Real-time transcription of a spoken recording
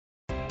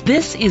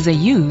This is a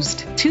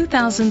used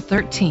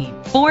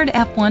 2013 Ford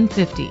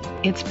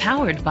F-150. It's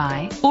powered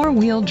by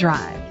four-wheel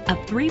drive, a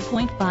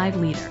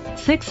 3.5-liter,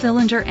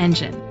 six-cylinder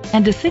engine,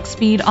 and a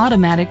six-speed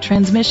automatic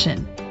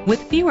transmission.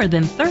 With fewer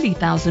than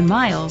 30,000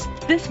 miles,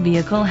 this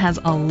vehicle has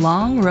a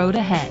long road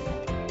ahead.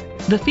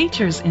 The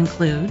features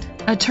include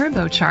a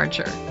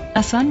turbocharger,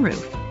 a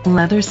sunroof,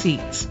 leather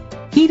seats,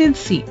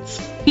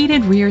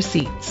 heated rear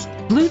seats,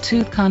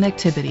 Bluetooth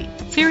connectivity,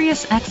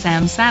 Sirius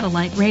XM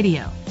satellite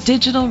radio,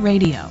 digital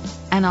radio,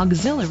 an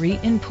auxiliary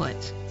input,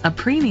 a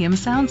premium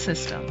sound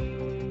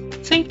system.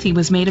 Safety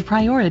was made a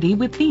priority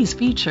with these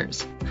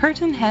features: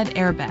 curtain head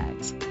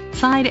airbags,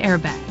 side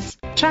airbags,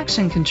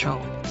 traction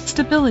control,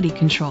 stability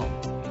control,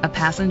 a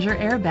passenger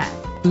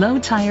airbag, low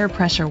tire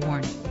pressure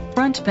warning,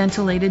 front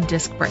ventilated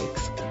disc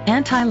brakes,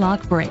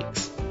 anti-lock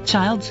brakes,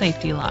 child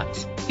safety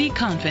locks. Be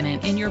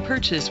confident in your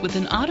purchase with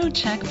an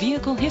AutoCheck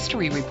Vehicle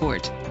History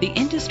Report, the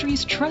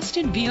industry's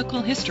trusted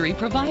vehicle history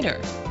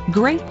provider.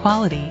 Great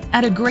quality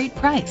at a great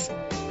price.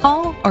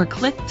 Call or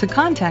click to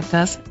contact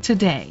us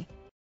today.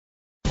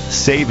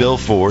 Sayville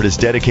Ford is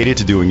dedicated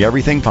to doing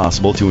everything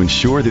possible to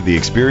ensure that the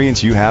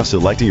experience you have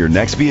selecting your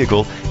next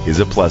vehicle is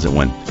a pleasant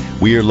one.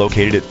 We are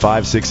located at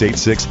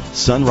 5686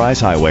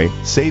 Sunrise Highway,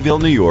 Sayville,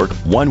 New York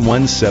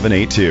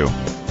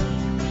 11782.